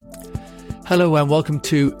Hello and welcome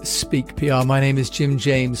to Speak PR. My name is Jim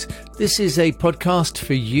James. This is a podcast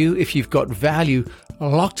for you if you've got value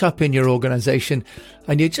locked up in your organization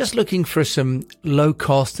and you're just looking for some low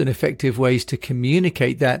cost and effective ways to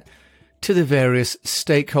communicate that to the various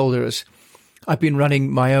stakeholders. I've been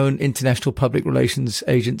running my own international public relations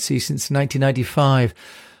agency since 1995.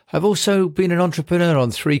 I've also been an entrepreneur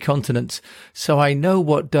on 3 continents, so I know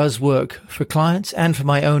what does work for clients and for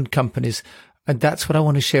my own companies, and that's what I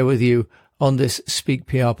want to share with you on this Speak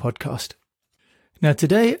PR podcast. Now,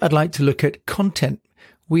 today I'd like to look at content.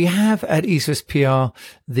 We have at ESOS PR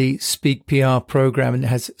the Speak PR program, and it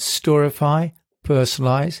has Storify,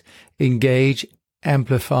 Personalize, Engage,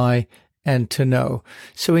 Amplify, and To Know.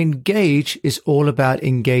 So Engage is all about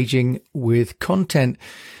engaging with content.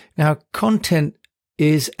 Now, content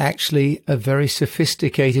is actually a very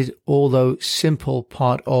sophisticated, although simple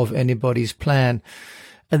part of anybody's plan.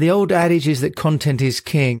 And the old adage is that content is king.